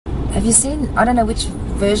Have you seen, I don't know which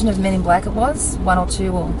version of Men in Black it was, 1 or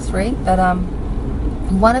 2 or 3, but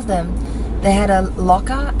one of them, they had a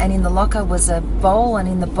locker, and in the locker was a bowl, and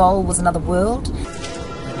in the bowl was another world.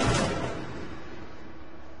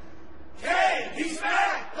 Kay, he's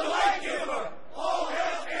back! The light giver! All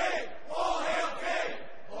hail Kay! All hail Kay!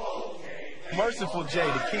 All Kay! Merciful Jay,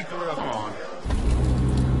 the keeper of on.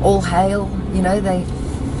 All hail, you know,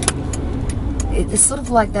 it's sort of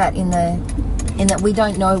like that in that we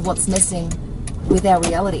don't know what's messing with our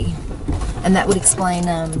reality, and that would explain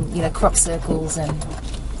you know, crop circles and,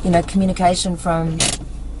 you know, communication from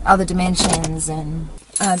other dimensions and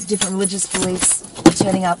different religious beliefs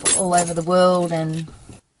turning up all over the world and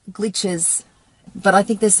glitches. But I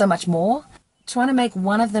think there's so much more. Trying to make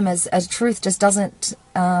one of them as truth just doesn't,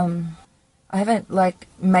 I haven't like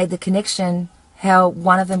made the connection how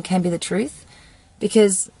one of them can be the truth,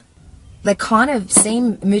 because they kind of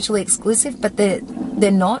seem mutually exclusive, but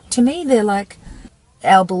they're not. To me, they're like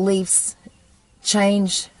our beliefs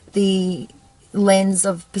change the lens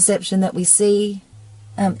of perception that we see.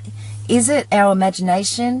 Is it our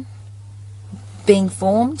imagination being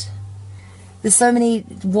formed? There's so many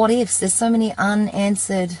what ifs, there's so many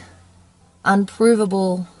unanswered,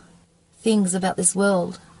 unprovable things about this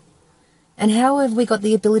world. And how have we got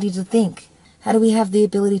the ability to think? How do we have the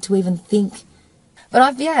ability to even think? But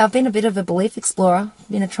I've been a bit of a belief explorer,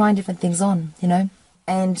 you know, trying different things on, you know,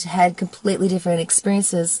 and had completely different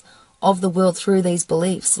experiences of the world through these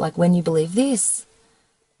beliefs. Like when you believe this,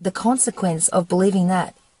 the consequence of believing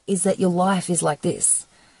that is that your life is like this.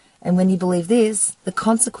 And when you believe this, the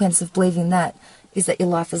consequence of believing that is that your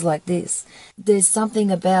life is like this. There's something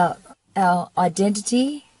about our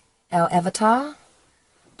identity, our avatar,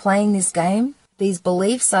 playing this game. These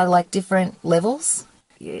beliefs are like different levels.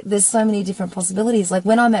 There's so many different possibilities. Like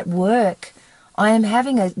when I'm at work, I am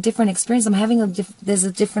having a different experience. There's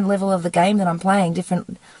a different level of the game that I'm playing,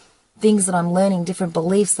 different things that I'm learning, different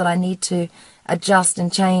beliefs that I need to adjust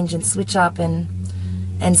and change and switch up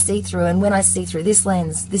and see through. And when I see through this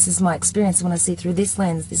lens, this is my experience. When I see through this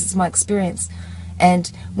lens, this is my experience.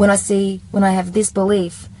 And when I have this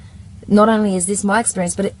belief, not only is this my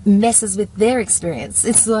experience, but it messes with their experience.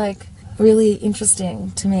 It's like really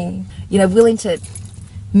interesting to me. You know, willing to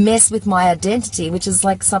mess with my identity, which is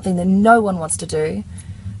like something that no one wants to do.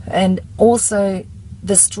 And also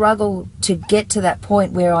the struggle to get to that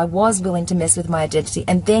point where I was willing to mess with my identity,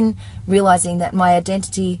 and then realizing that my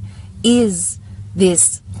identity is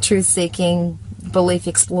this truth-seeking belief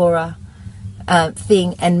explorer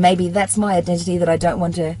thing, and maybe that's my identity that I don't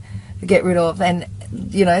want to get rid of. And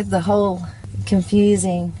you know, the whole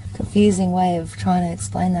confusing way of trying to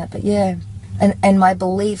explain that. But yeah, and my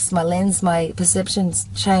beliefs, my lens, my perceptions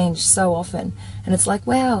change so often, and it's like,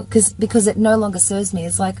 wow, because it no longer serves me.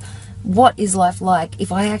 It's like, what is life like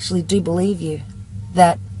if I actually do believe you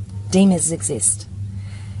that demons exist?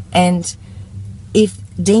 And if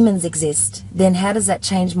demons exist, then how does that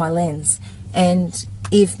change my lens? And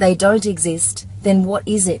if they don't exist, then what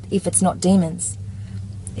is it if it's not demons?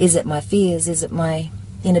 Is it my fears? Is it my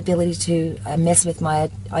inability to mess with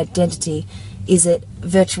my identity? Is it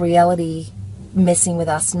virtual reality messing with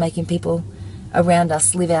us and making people around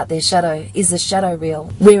us live out their shadow? Is the shadow real?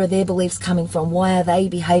 Where are their beliefs coming from? Why are they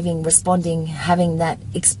behaving, responding, having that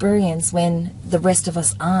experience when the rest of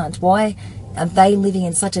us aren't? Why are they living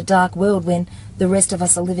in such a dark world when the rest of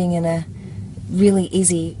us are living in a really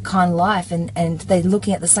easy kind of life, and they're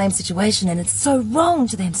looking at the same situation and it's so wrong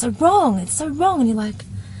to them, so wrong, it's so wrong, and you're like,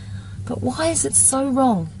 but why is it so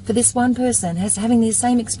wrong for this one person having the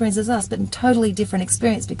same experience as us, but a totally different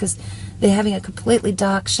experience because they're having a completely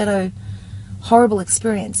dark, shadow, horrible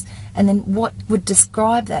experience? And then what would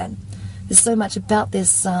describe that? There's so much about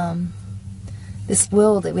this this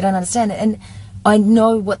world that we don't understand. And I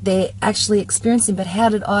know what they're actually experiencing, but how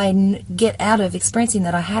did I get out of experiencing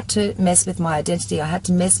that? I had to mess with my identity. I had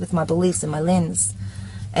to mess with my beliefs and my lens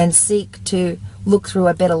and seek to look through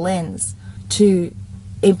a better lens to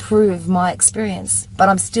improve my experience. But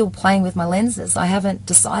I'm still playing with my lenses. I haven't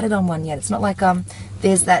decided on one yet. It's not like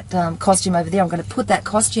there's that costume over there, I'm going to put that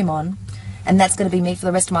costume on and that's going to be me for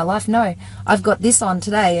the rest of my life. No, I've got this on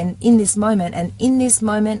today and in this moment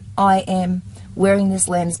I am wearing this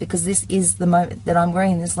lens because this is the moment that I'm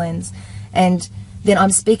wearing this lens, and then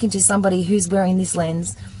I'm speaking to somebody who's wearing this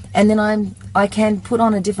lens, and then I can put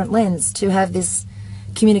on a different lens to have this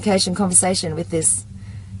communication conversation with this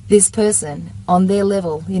person on their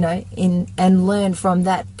level, you know, and learn from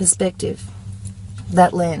that perspective,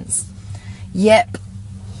 that lens. Yep.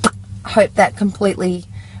 Hope that completely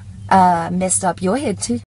messed up your head too.